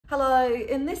Hello,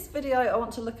 in this video I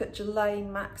want to look at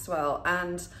Ghislaine Maxwell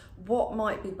and what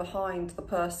might be behind the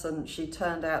person she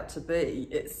turned out to be,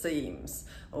 it seems,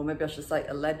 or maybe I should say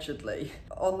allegedly.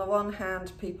 On the one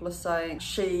hand, people are saying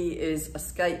she is a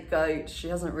scapegoat, she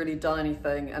hasn't really done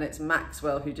anything, and it's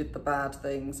Maxwell who did the bad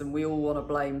things and we all want to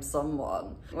blame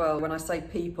someone. Well, when I say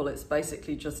people, it's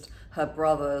basically just her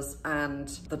brothers and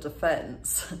the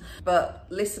defence. But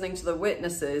listening to the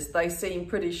witnesses, they seem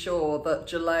pretty sure that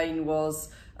Ghislaine was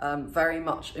very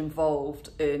much involved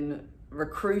in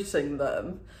recruiting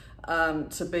them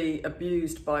to be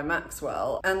abused by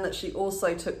Maxwell, and that she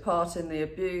also took part in the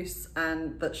abuse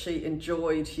and that she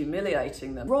enjoyed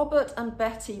humiliating them. Robert and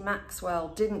Betty Maxwell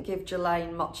didn't give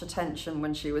Ghislaine much attention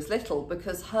when she was little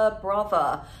because her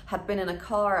brother had been in a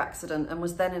car accident and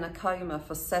was then in a coma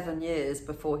for 7 years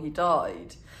before he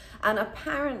died. And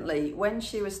apparently when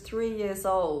she was 3 years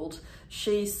old,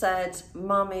 she said,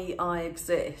 "Mummy, I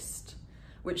exist,"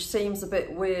 which seems a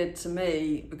bit weird to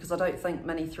me because I don't think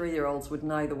many 3-year-olds would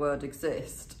know the word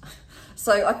exist.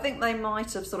 So I think they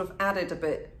might have sort of added a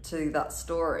bit to that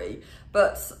story.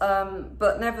 But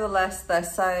nevertheless, they're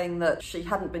saying that she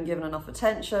hadn't been given enough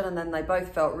attention, and then they both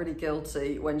felt really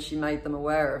guilty when she made them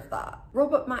aware of that.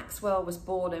 Robert Maxwell was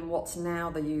born in what's now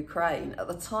the Ukraine. At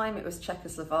the time it was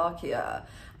Czechoslovakia,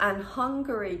 and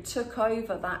Hungary took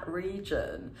over that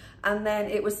region, and then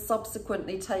it was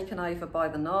subsequently taken over by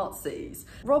the Nazis.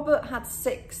 Robert had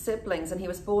 6 siblings and he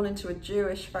was born into a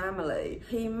Jewish family.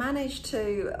 He managed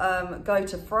to go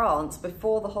to France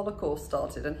before the Holocaust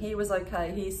started, and he was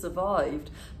okay, he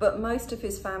survived, but most of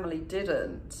his family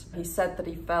didn't. He said that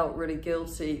he felt really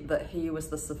guilty that he was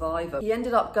the survivor. He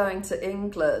ended up going to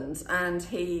England and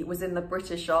he was in the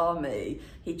British Army.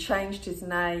 He changed his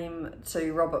name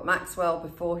to Robert Maxwell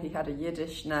before he had a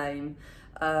Yiddish name.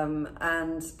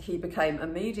 And he became a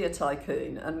media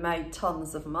tycoon and made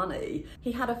tons of money.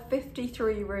 He had a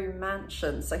 53-room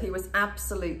mansion, so he was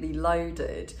absolutely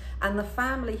loaded. And the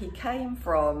family he came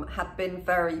from had been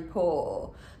very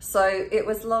poor. So it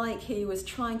was like he was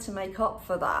trying to make up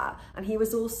for that. And he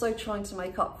was also trying to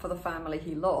make up for the family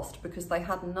he lost because they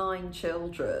had 9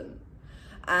 children.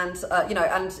 And,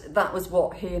 and that was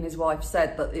what he and his wife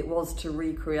said, that it was to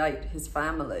recreate his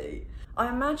family. I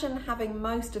imagine having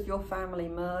most of your family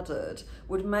murdered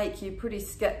would make you pretty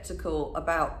skeptical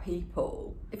about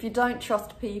people. If you don't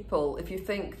trust people, if you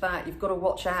think that you've got to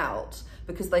watch out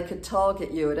because they could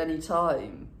target you at any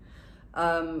time,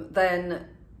 then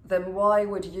why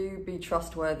would you be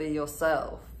trustworthy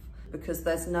yourself? Because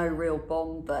there's no real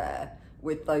bond there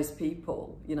with those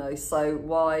people, so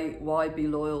why be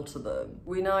loyal to them?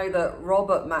 We know that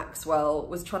Robert Maxwell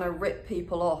was trying to rip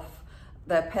people off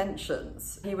their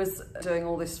pensions. He was doing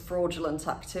all this fraudulent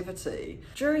activity.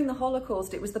 During the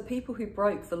Holocaust, it was the people who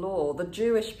broke the law, the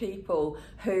Jewish people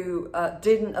who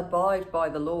didn't abide by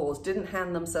the laws, didn't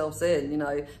hand themselves in,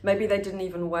 maybe they didn't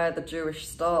even wear the Jewish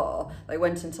star, they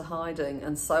went into hiding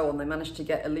and so on, they managed to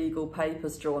get illegal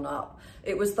papers drawn up.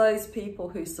 It was those people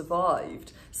who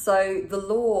survived. So the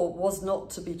law was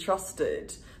not to be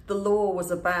trusted. The law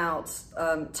was about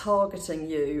targeting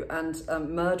you and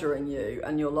murdering you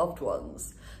and your loved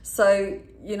ones. So,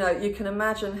 you can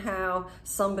imagine how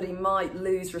somebody might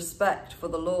lose respect for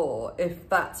the law if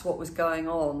that's what was going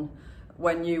on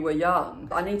when you were young.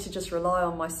 I need to just rely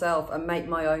on myself and make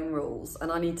my own rules,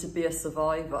 and I need to be a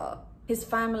survivor. His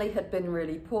family had been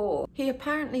really poor. He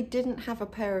apparently didn't have a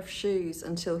pair of shoes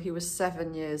until he was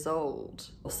 7 years old.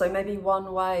 So maybe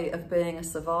one way of being a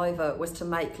survivor was to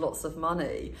make lots of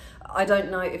money. I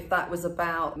don't know if that was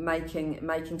about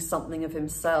making something of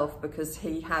himself because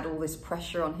he had all this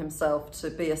pressure on himself to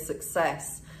be a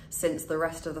success since the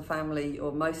rest of the family,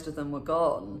 or most of them, were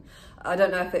gone. I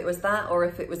don't know if it was that or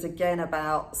if it was again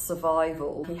about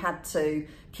survival. He had to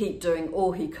keep doing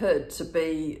all he could to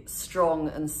be strong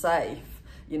and safe,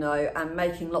 and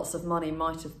making lots of money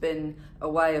might have been a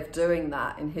way of doing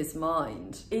that in his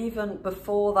mind. Even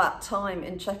before that time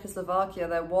in Czechoslovakia,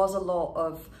 there was a lot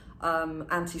of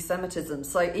anti-Semitism.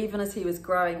 So even as he was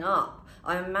growing up,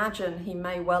 I imagine he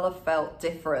may well have felt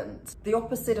different. The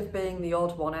opposite of being the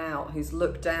odd one out who's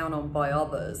looked down on by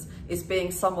others is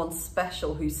being someone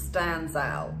special who stands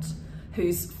out,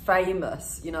 who's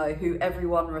famous, who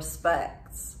everyone respects.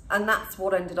 effects. And that's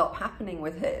what ended up happening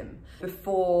with him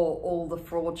before all the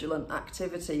fraudulent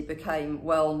activity became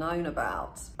well known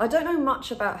about. I don't know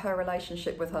much about her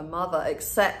relationship with her mother,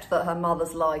 except that her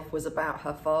mother's life was about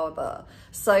her father.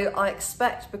 So I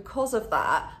expect because of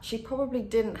that, she probably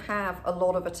didn't have a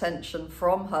lot of attention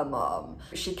from her mum.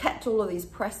 She kept all of these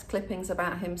press clippings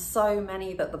about him, so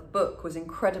many that the book was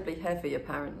incredibly heavy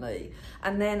apparently.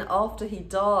 And then after he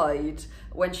died,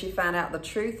 when she found out the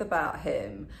truth about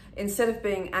him, instead of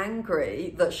being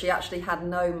angry that she actually had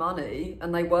no money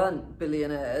and they weren't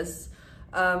billionaires,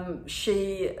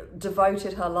 she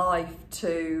devoted her life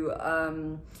to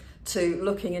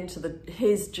looking into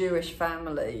his Jewish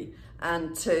family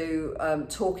and to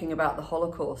talking about the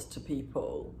Holocaust to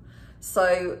people.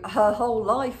 So her whole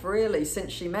life really,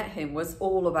 since she met him, was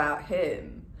all about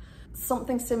him.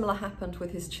 Something similar happened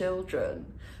with his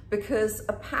children, because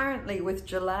apparently with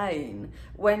Ghislaine,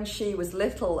 when she was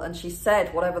little and she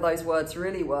said whatever those words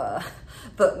really were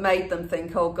that made them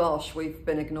think, oh gosh, we've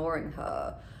been ignoring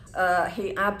her,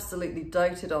 he absolutely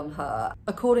doted on her.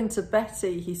 According to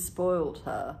Betty, he spoiled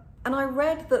her. And I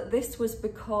read that this was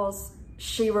because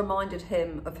she reminded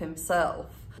him of himself.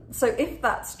 So if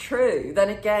that's true, then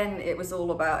again, it was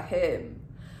all about him.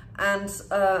 And,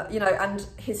 you know, and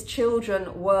his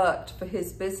children worked for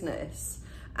his business.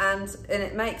 And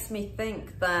it makes me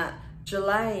think that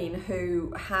Ghislaine,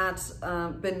 who had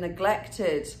been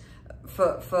neglected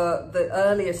for the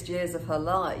earliest years of her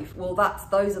life, well,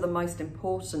 those are the most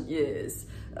important years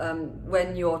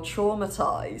when you're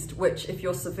traumatized, which if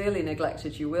you're severely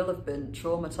neglected, you will have been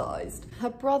traumatized. Her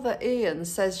brother Ian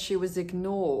says she was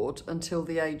ignored until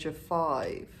the age of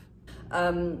 5.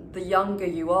 The younger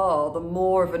you are, the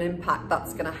more of an impact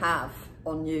that's going to have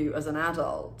on you as an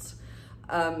adult.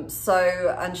 And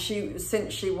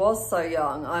since she was so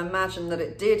young, I imagine that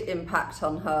it did impact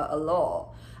on her a lot.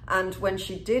 And when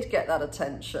she did get that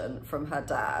attention from her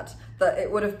dad, that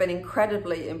it would have been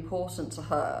incredibly important to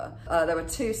her. There were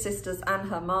 2 sisters and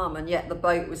her mum, and yet the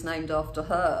boat was named after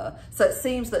her. So it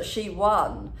seems that she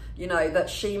won, you know, that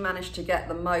she managed to get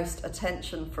the most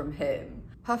attention from him.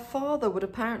 Her father would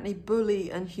apparently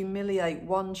bully and humiliate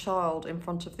one child in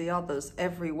front of the others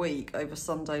every week over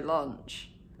Sunday lunch.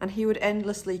 And he would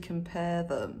endlessly compare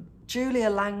them.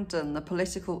 Julia Langdon, the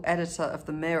political editor of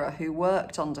The Mirror, who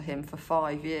worked under him for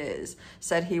 5 years,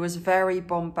 said he was very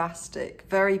bombastic,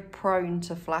 very prone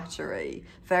to flattery,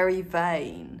 very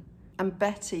vain. And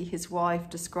Betty, his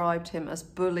wife, described him as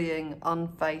bullying,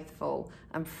 unfaithful,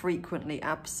 and frequently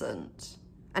absent.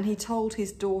 And he told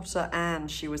his daughter Anne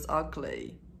she was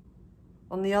ugly.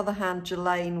 On the other hand,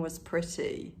 Ghislaine was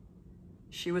pretty.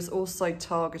 She was also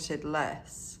targeted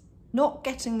less. Not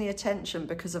getting the attention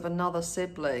because of another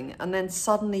sibling and then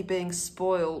suddenly being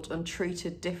spoiled and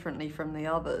treated differently from the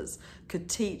others could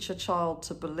teach a child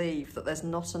to believe that there's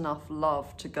not enough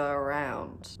love to go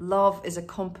around. Love is a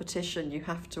competition you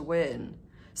have to win,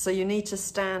 so you need to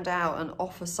stand out and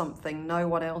offer something no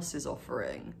one else is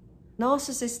offering.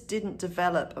 Narcissists didn't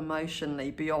develop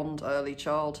emotionally beyond early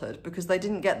childhood because they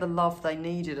didn't get the love they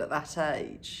needed at that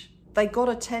age. They got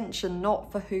attention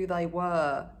not for who they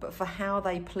were, but for how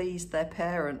they pleased their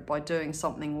parent by doing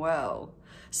something well.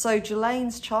 So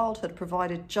Ghislaine's childhood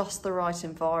provided just the right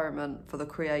environment for the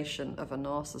creation of a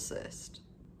narcissist.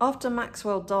 After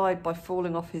Maxwell died by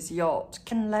falling off his yacht,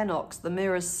 Ken Lennox, the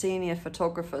Mirror's senior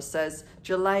photographer, says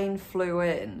Ghislaine flew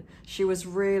in. She was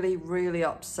really, really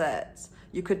upset.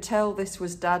 You could tell this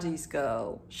was Daddy's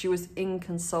girl. She was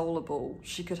inconsolable.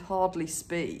 She could hardly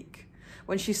speak.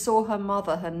 When she saw her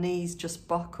mother, her knees just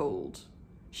buckled.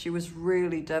 She was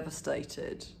really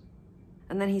devastated.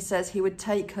 And then he says he would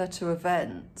take her to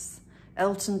events.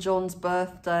 Elton John's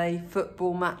birthday,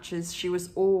 football matches, she was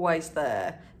always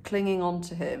there, clinging on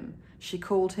to him. She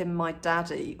called him my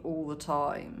daddy all the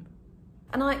time.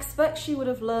 And I expect she would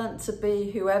have learnt to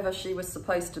be whoever she was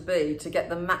supposed to be to get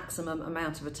the maximum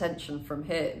amount of attention from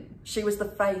him. She was the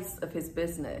face of his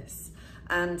business.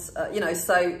 And, you know,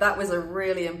 so that was a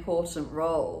really important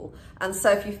role. And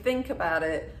so if you think about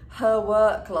it, her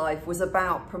work life was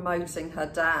about promoting her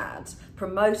dad,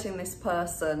 promoting this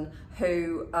person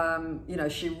who, you know,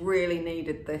 she really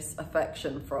needed this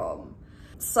affection from.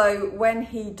 So when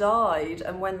he died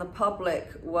and when the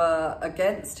public were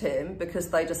against him because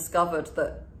they discovered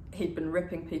that he'd been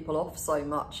ripping people off so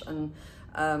much and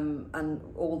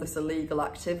all this illegal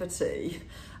activity,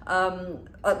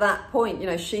 at that point, you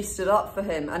know, she stood up for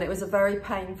him, and it was a very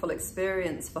painful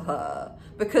experience for her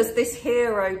because this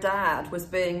hero dad was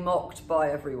being mocked by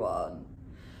everyone.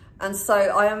 And so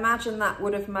I imagine that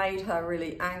would have made her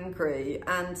really angry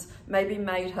and maybe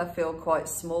made her feel quite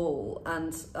small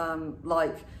and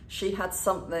like she had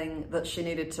something that she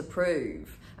needed to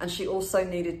prove, and she also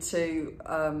needed to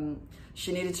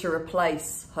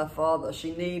replace her father.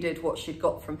 She needed what she'd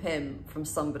got from him from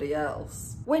somebody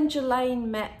else. When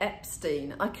Ghislaine met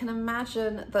Epstein, I can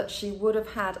imagine that she would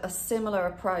have had a similar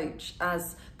approach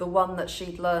as the one that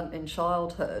she'd learnt in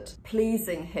childhood.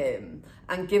 Pleasing him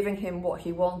and giving him what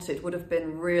he wanted would have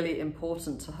been really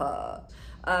important to her.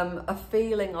 A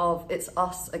feeling of it's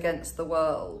us against the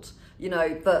world, you know,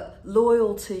 that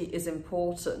loyalty is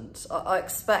important. I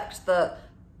expect that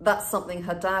that's something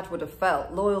her dad would have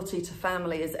felt. Loyalty to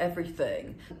family is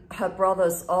everything. Her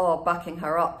brothers are backing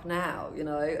her up now, you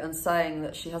know, and saying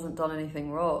that she hasn't done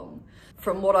anything wrong.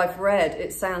 From what I've read,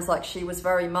 it sounds like she was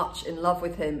very much in love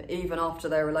with him even after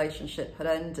their relationship had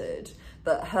ended,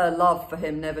 that her love for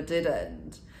him never did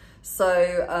end.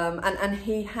 So, and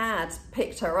he had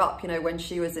picked her up, you know, when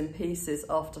she was in pieces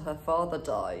after her father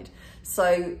died.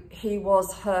 So he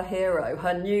was her hero,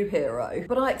 her new hero.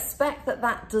 But I expect that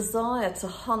that desire to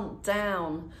hunt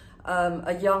down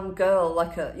a young girl,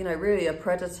 like a, you know, really a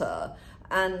predator,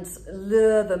 and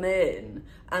lure them in,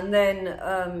 and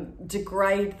then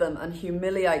degrade them and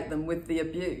humiliate them with the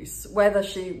abuse, whether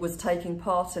she was taking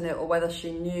part in it or whether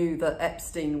she knew that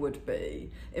Epstein would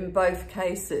be. In both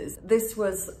cases, this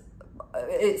was,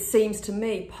 it seems to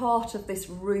me, part of this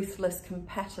ruthless,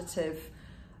 competitive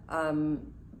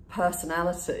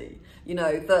personality, you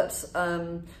know, that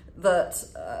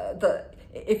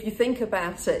if you think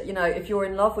about it, you know, if you're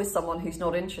in love with someone who's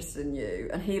not interested in you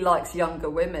and he likes younger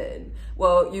women,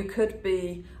 well, you could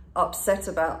be upset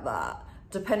about that.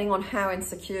 Depending on how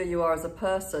insecure you are as a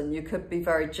person, you could be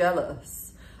very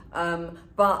jealous.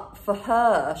 But for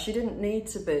her, she didn't need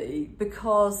to be,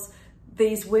 because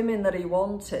these women that he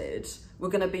wanted were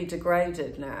going to be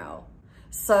degraded now.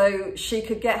 So she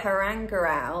could get her anger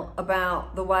out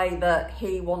about the way that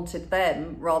he wanted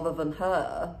them rather than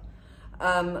her,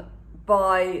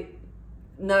 by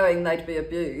knowing they'd be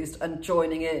abused and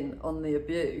joining in on the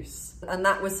abuse. And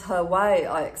that was her way,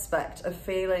 I expect, of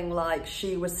feeling like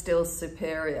she was still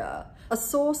superior. A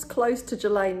source close to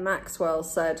Ghislaine Maxwell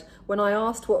said, "When I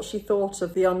asked what she thought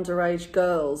of the underage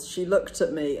girls, she looked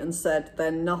at me and said,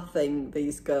 'They're nothing,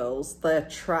 these girls, they're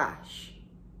trash.'"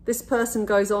 This person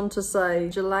goes on to say,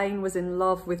 Ghislaine was in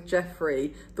love with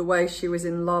Jeffrey the way she was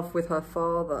in love with her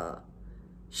father.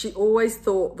 She always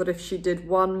thought that if she did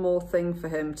one more thing for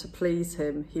him to please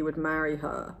him, he would marry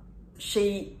her.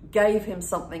 She gave him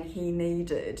something he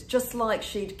needed, just like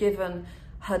she'd given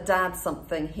her dad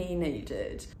something he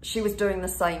needed. She was doing the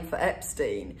same for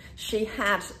Epstein. She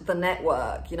had the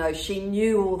network, you know, she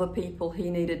knew all the people he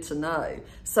needed to know.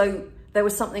 So there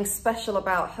was something special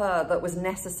about her that was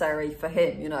necessary for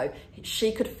him, you know.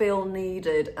 She could feel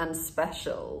needed and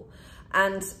special.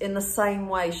 And in the same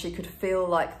way, she could feel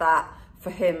like that for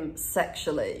him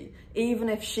sexually. Even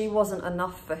if she wasn't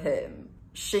enough for him,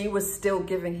 she was still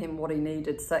giving him what he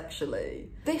needed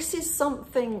sexually. This is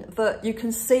something that you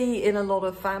can see in a lot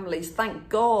of families. Thank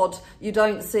God you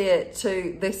don't see it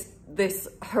to this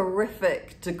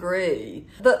horrific degree,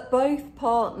 that both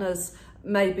partners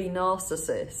may be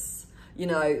narcissists. You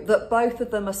know, that both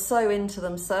of them are so into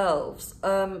themselves,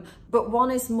 but one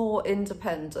is more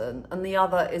independent and the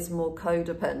other is more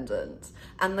codependent.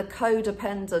 And the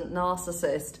codependent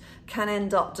narcissist can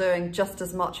end up doing just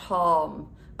as much harm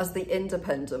as the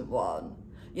independent one,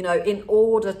 you know, in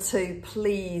order to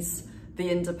please the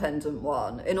independent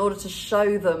one, in order to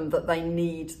show them that they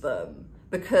need them,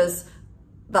 because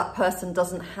that person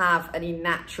doesn't have any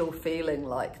natural feeling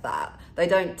like that. They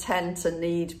don't tend to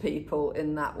need people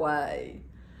in that way.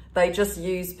 They just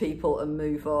use people and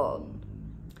move on.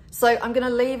 So I'm going to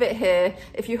leave it here.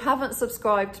 If you haven't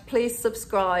subscribed, please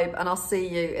subscribe, and I'll see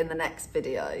you in the next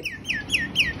video. Right,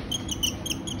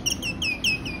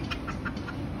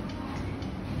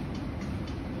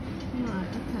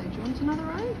 okay, do you want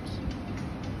another oat?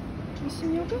 With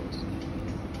some yogurt?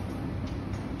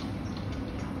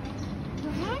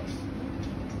 Nice?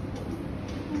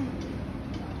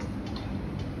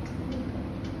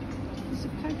 Piece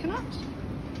of coconut.